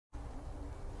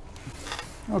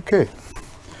Okay,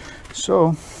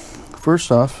 so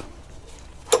first off,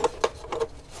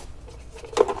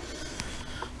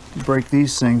 break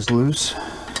these things loose.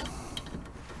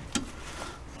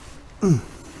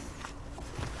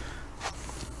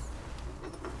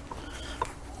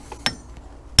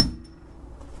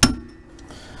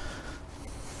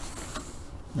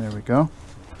 There we go.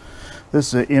 This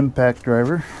is an impact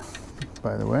driver,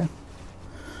 by the way.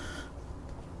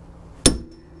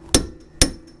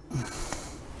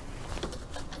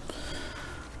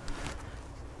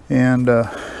 And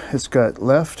it's got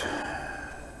left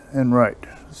and right.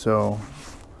 So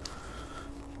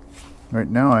right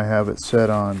now I have it set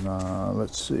on,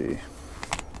 let's see.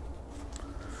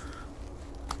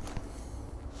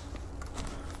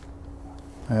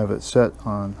 I have it set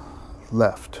on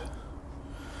left,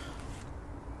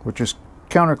 which is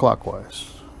counterclockwise.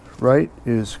 Right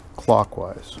is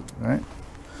clockwise, right?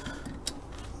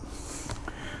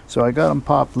 So I got them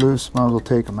popped loose, might as well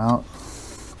take them out.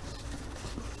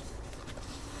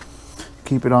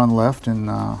 Keep it on left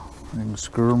and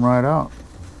screw them right out.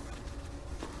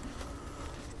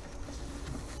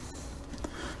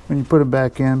 When you put them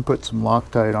back in, put some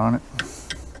Loctite on it,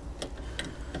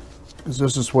 because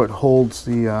this is what holds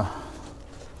the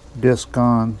disc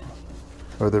on,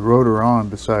 or the rotor on,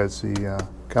 besides the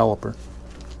caliper.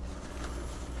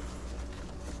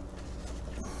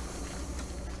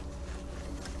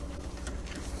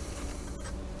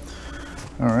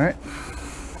 All right.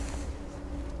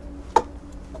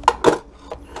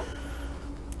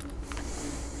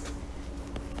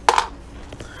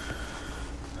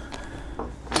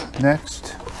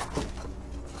 Next,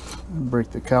 break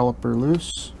the caliper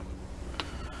loose.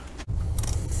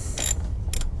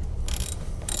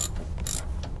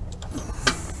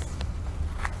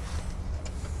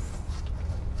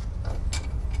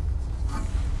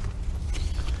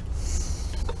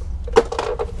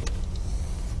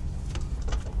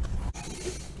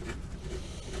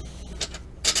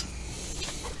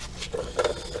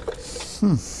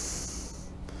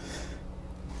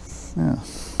 Yeah.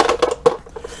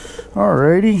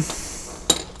 Alrighty.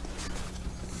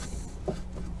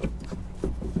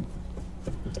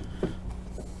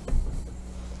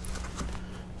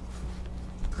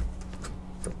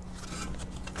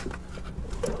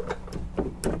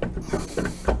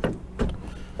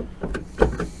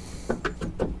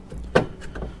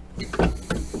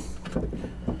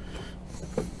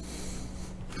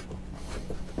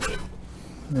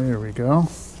 There we go.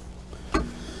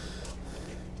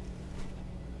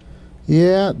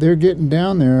 Yeah, they're getting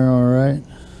down there all right.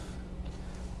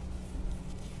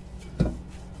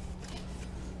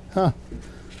 Huh.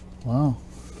 Wow.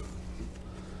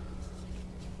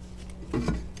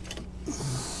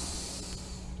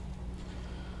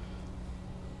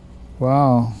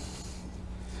 Wow.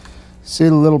 See,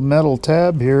 the little metal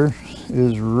tab here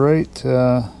is right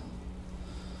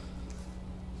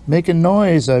making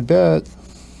noise, I bet.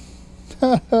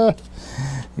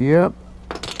 Yep.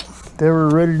 They were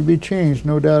ready to be changed,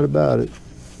 no doubt about it.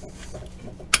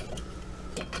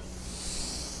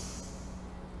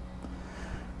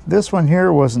 This one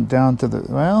here wasn't down to the,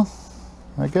 well,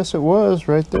 I guess it was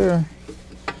right there.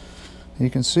 You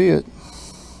can see it.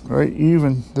 Right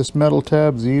even. This metal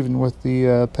tab's even with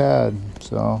the pad.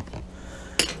 So,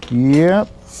 yep.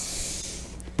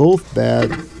 Both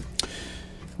bad.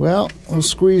 Well, we'll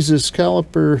squeeze this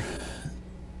caliper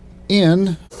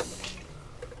in.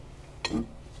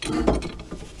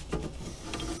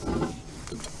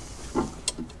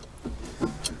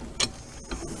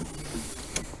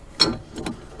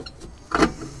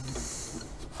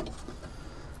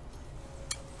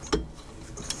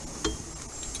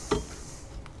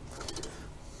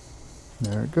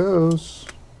 There it goes.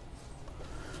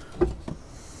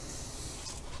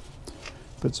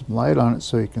 Put some light on it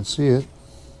so you can see it.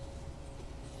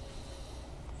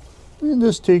 And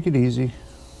just take it easy,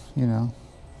 you know.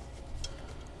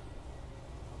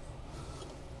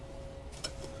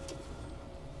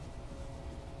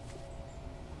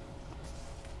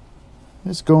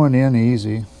 It's going in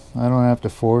easy. I don't have to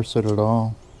force it at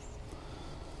all.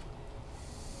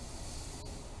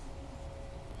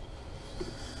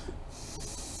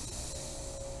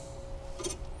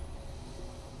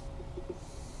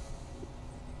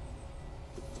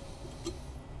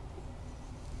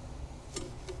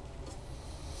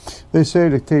 They say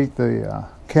to take the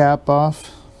cap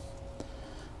off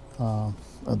of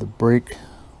the brake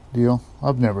deal.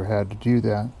 I've never had to do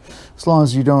that. As long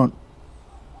as you don't,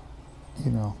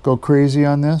 you know, go crazy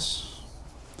on this,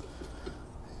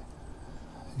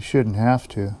 you shouldn't have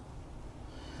to.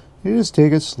 You just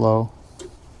take it slow,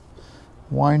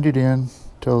 wind it in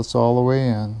till it's all the way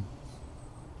in.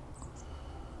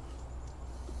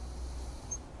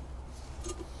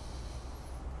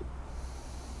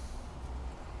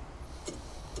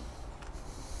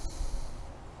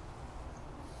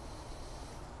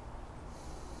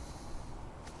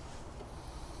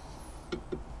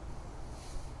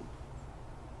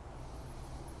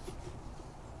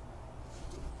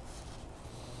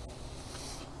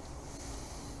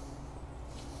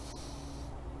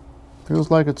 Feels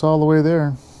like it's all the way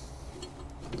there.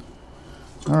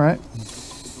 All right.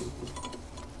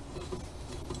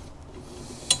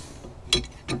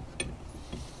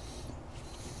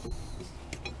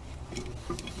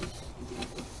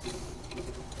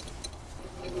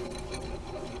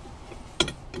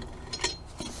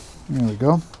 There we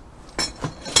go.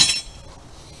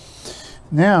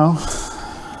 Now,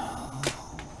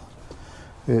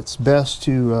 it's best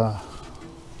to,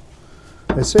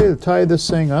 they say to tie this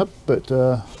thing up, but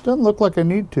doesn't look like I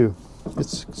need to. It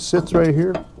sits right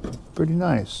here, pretty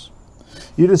nice.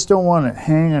 You just don't want it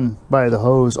hanging by the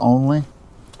hose only.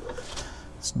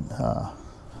 It's,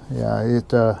 yeah,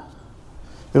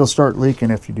 it'll start leaking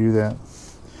if you do that.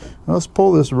 Now let's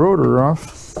pull this rotor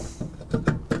off.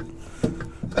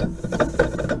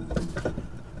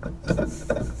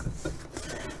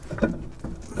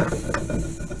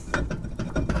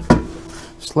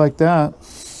 Just like that.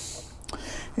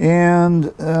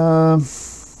 And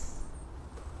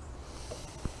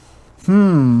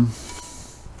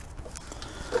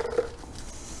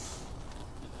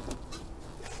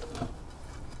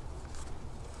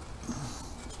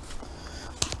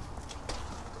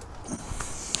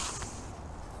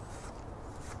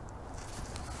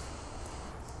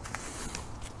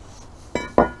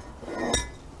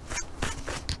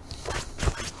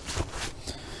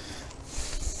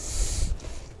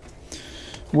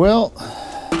well,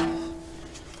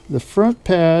 the front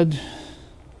pad,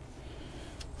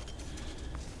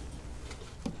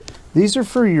 these are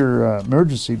for your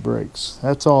emergency brakes.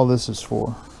 That's all this is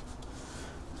for.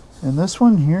 And this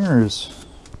one here is,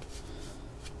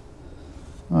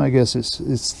 well, I guess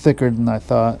it's thicker than I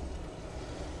thought.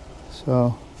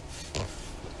 So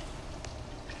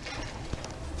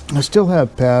I still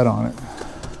have pad on it.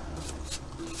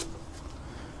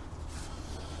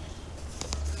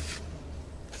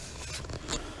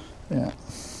 Yeah,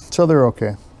 so they're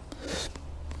okay.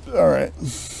 All right.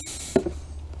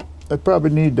 I probably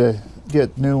need to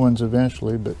get new ones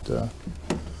eventually, but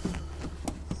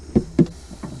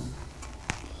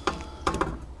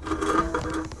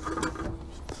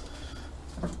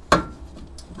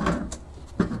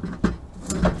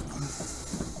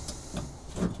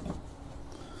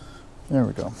there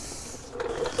we go.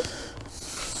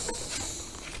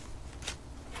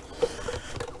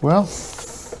 Well,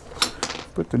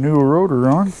 put the new rotor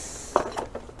on.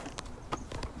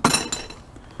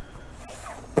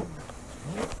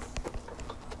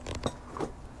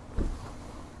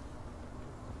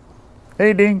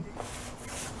 Hey, Ding.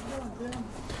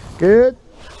 Good.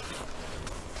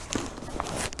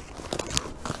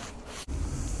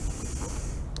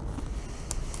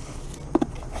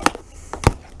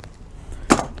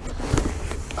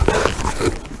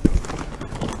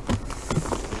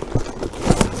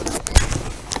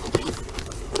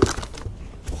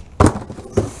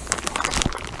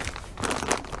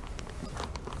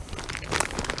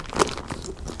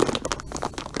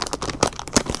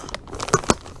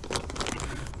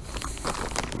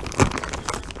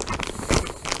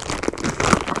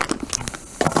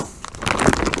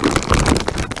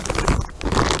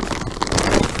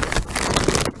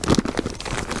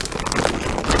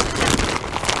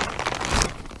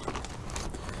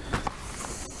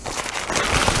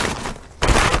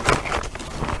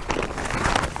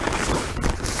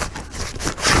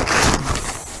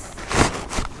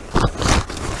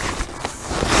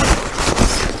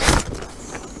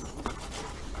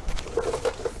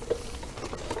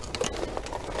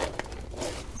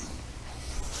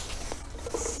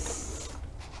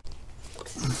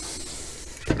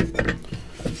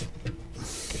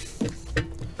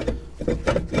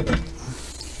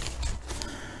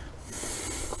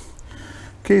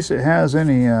 In case it has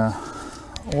any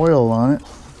oil on it.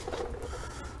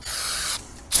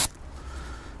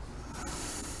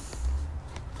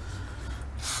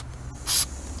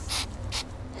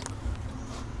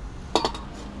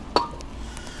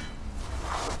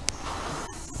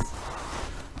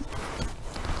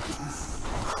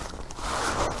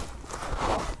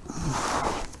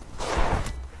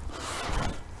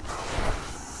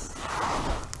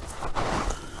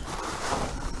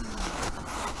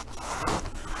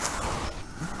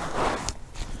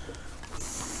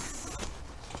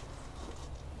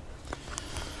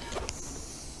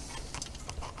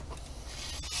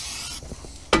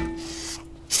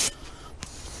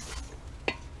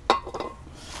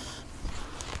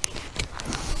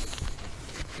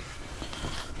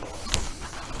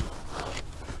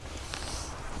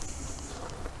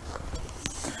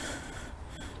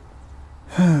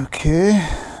 Okay.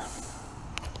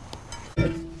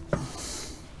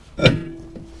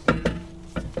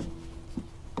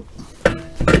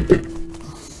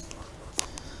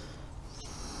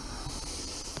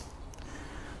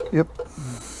 Yep.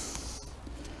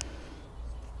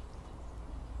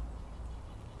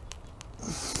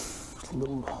 A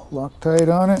little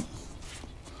Loctite on it.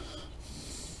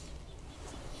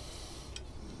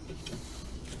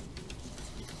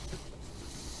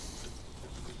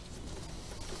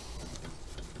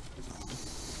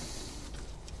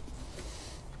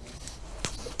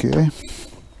 Okay.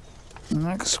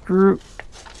 Next screw.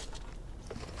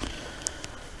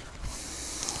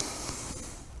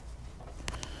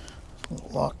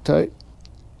 Loctite.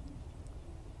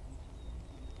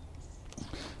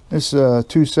 This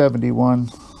 271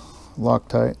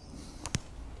 Loctite.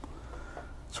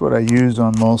 That's what I use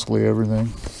on mostly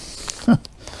everything.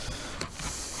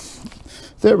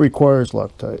 That requires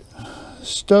Loctite.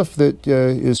 Stuff that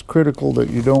is critical that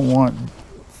you don't want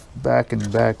back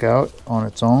and back out on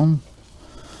its own,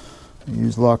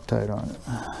 use Loctite on it.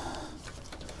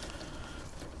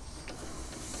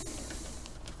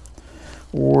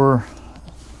 Or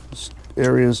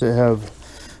areas that have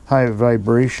high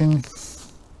vibration.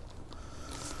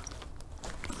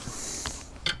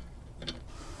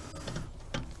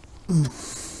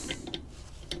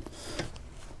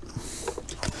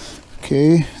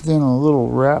 Okay, then a little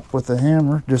rap with the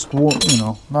hammer, just, you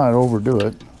know, not overdo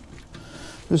it.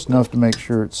 Just enough to make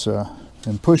sure it's,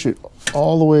 and push it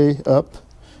all the way up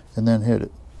and then hit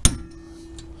it.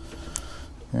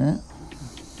 Okay,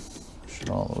 push it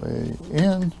all the way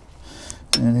in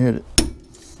and hit it.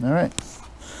 All right.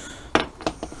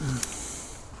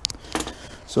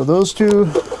 So those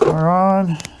two are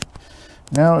on.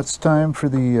 Now it's time for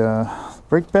the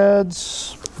brake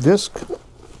pads, disc.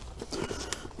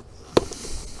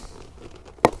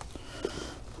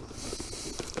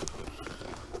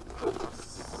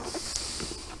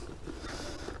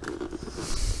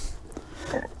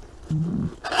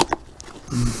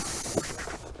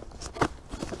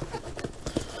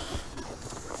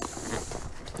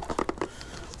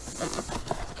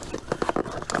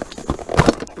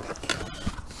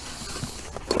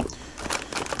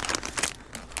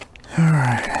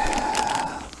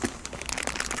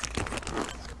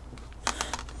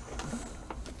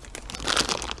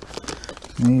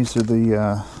 These are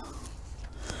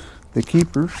the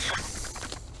keepers.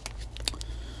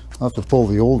 I'll have to pull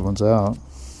the old ones out.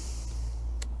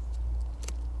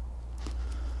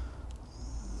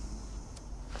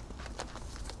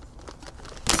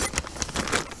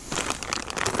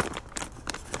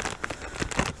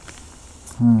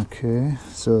 Okay,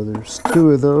 so there's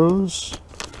 2 of those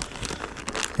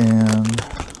and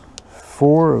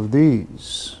 4 of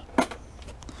these.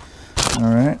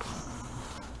 All right.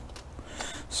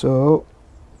 So,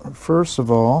 first of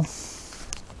all,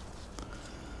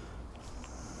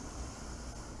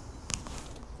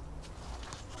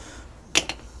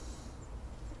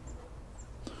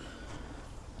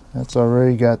 that's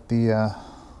already got the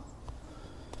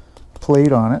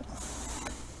plate on it.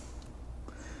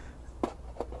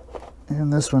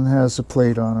 And this one has a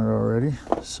plate on it already.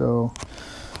 So,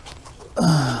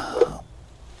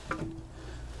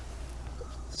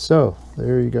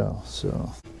 there you go.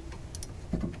 So.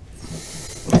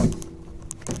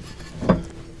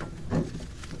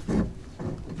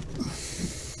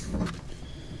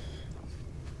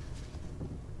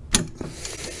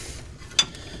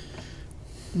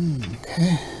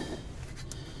 Okay,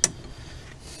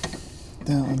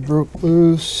 that one broke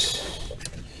loose,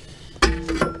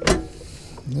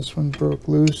 this one broke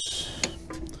loose.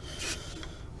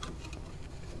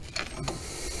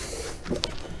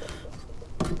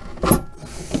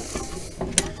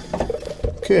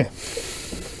 Okay.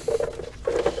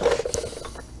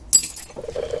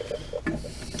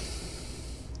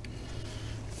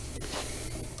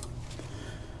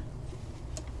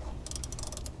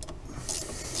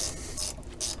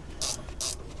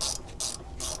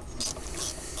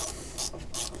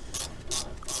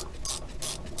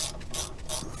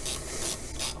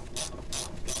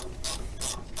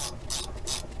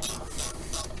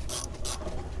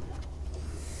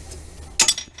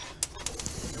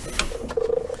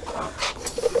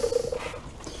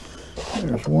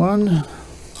 There's one.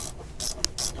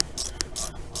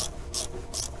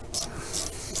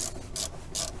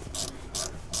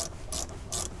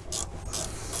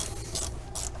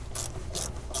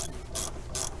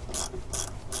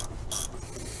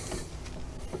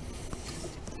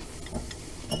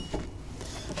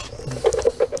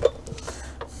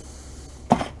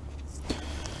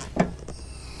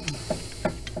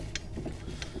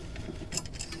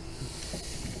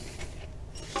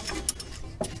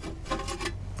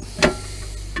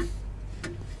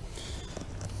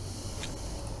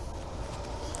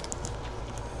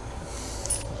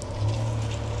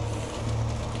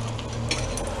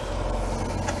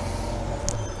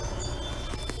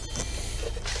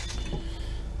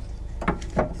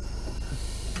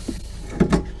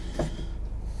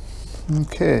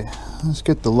 Okay, let's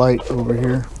get the light over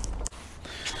here.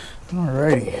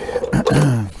 Alrighty.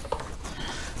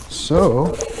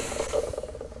 So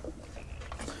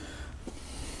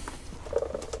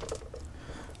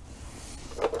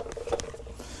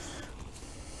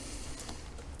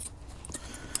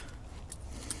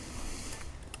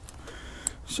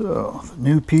the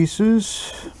new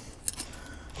pieces.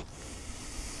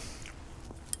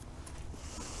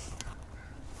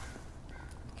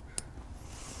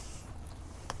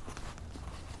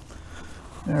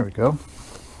 There we go.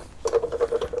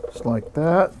 Just like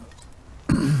that.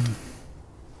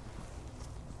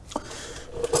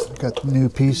 Got the new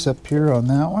piece up here on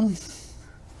that one,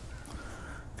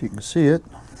 if you can see it.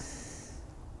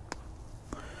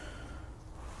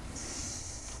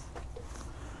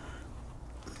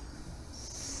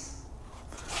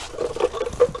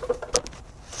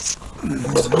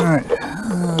 All right,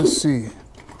 let's see.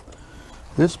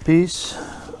 This piece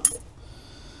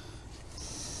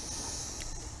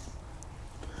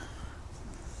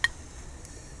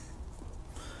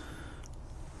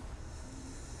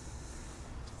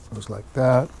goes like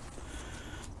that.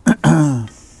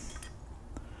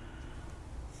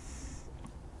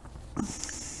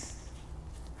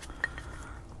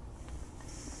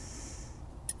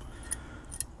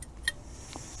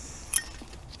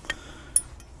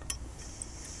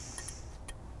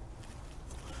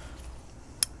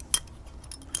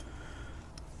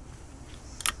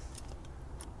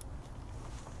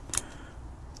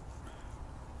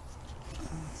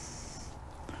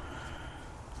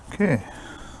 Okay,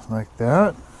 like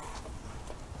that.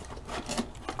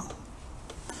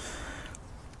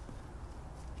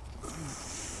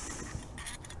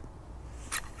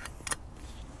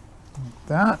 Like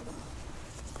that.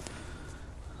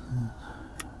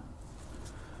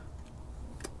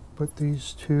 Put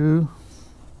these two.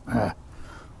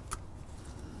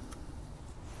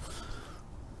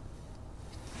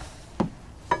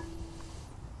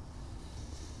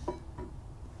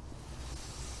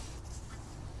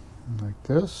 Like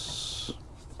this.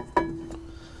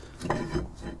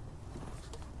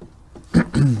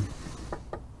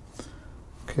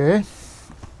 Okay.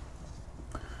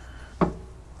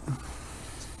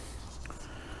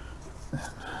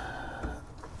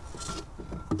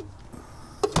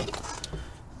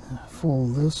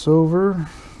 Fold this over.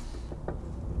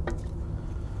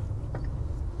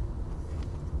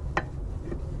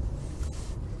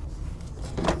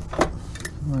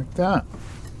 Like that.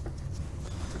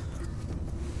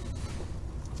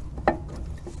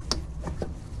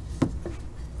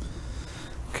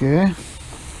 Okay.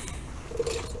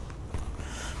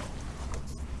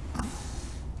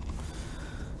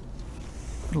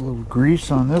 Put a little grease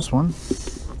on this one.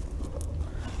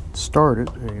 Start it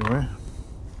anyway.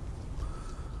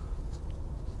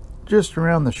 Just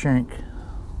around the shank.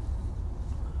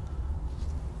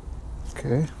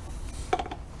 Okay.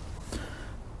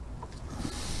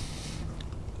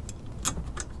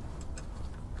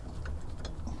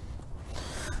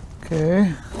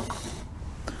 Okay.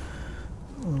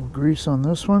 A little grease on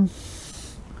this one.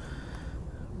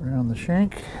 Around the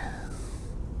shank.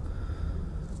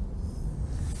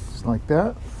 Just like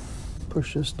that.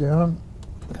 Push this down.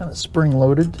 Kind of spring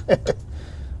loaded.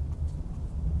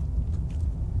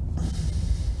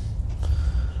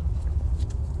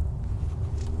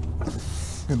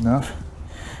 Good enough.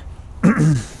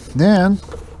 Then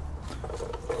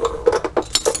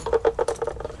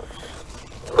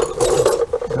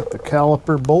got the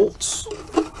caliper bolts.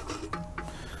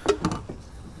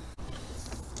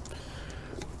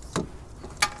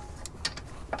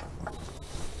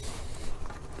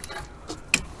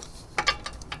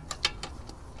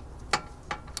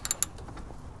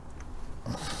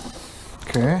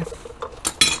 Okay.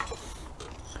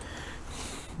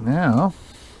 Now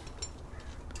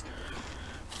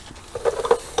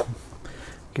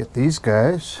get these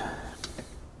guys.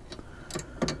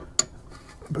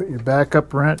 Put your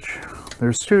backup wrench.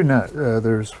 There's two nuts.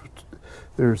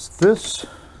 There's this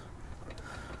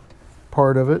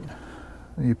part of it.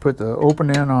 You put the open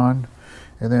end on,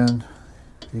 and then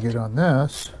you get on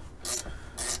this,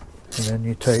 and then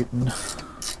you tighten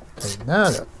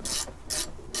that up.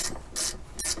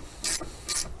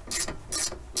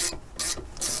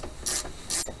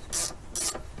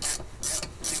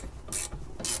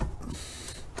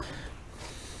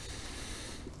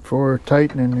 For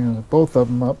tightening both of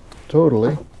them up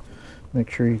totally,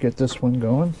 make sure you get this one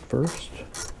going first.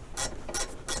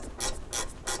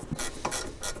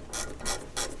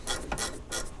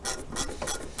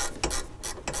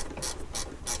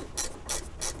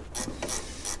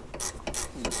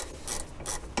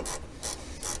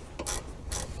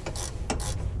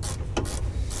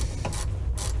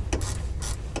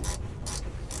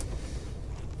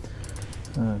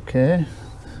 Okay.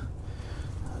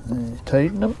 And you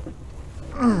tighten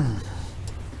them.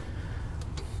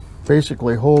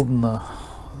 Basically holding the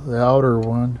outer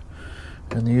one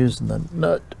and using the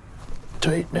nut to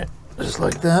tighten it just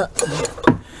like that.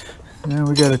 Now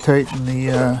we got to tighten the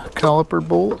caliper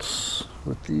bolts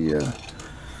with the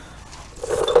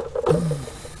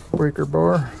breaker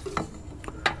bar.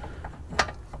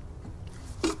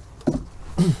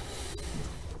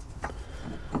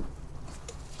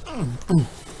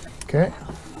 Okay,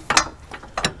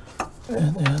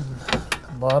 and then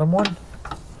the bottom one.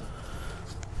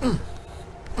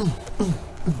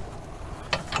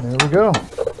 There we go.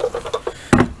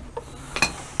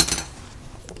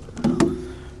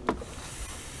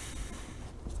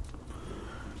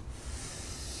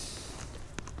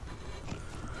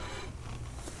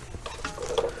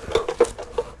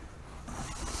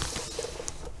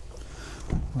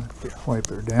 Wipe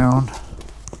her down.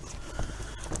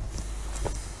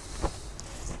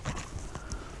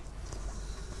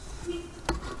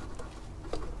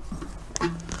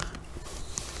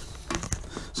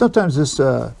 Sometimes this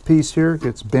piece here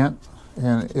gets bent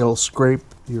and it'll scrape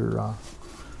your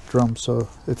drum. So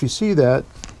if you see that,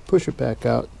 push it back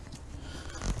out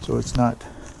so it's not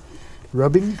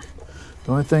rubbing.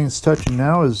 The only thing that's touching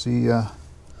now is the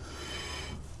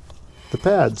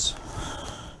pads.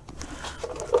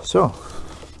 So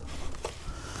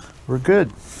we're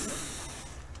good.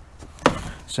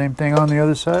 Same thing on the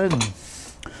other side. And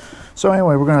so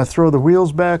anyway, we're going to throw the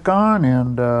wheels back on,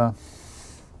 and the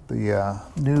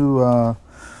new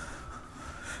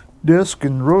disc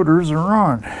and rotors are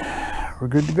on. We're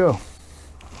good to go.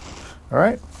 All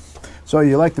right. So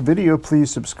you like the video,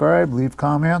 please subscribe, leave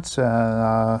comments, hit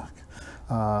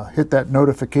that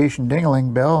notification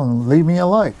ding-a-ling bell, and leave me a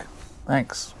like.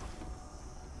 Thanks.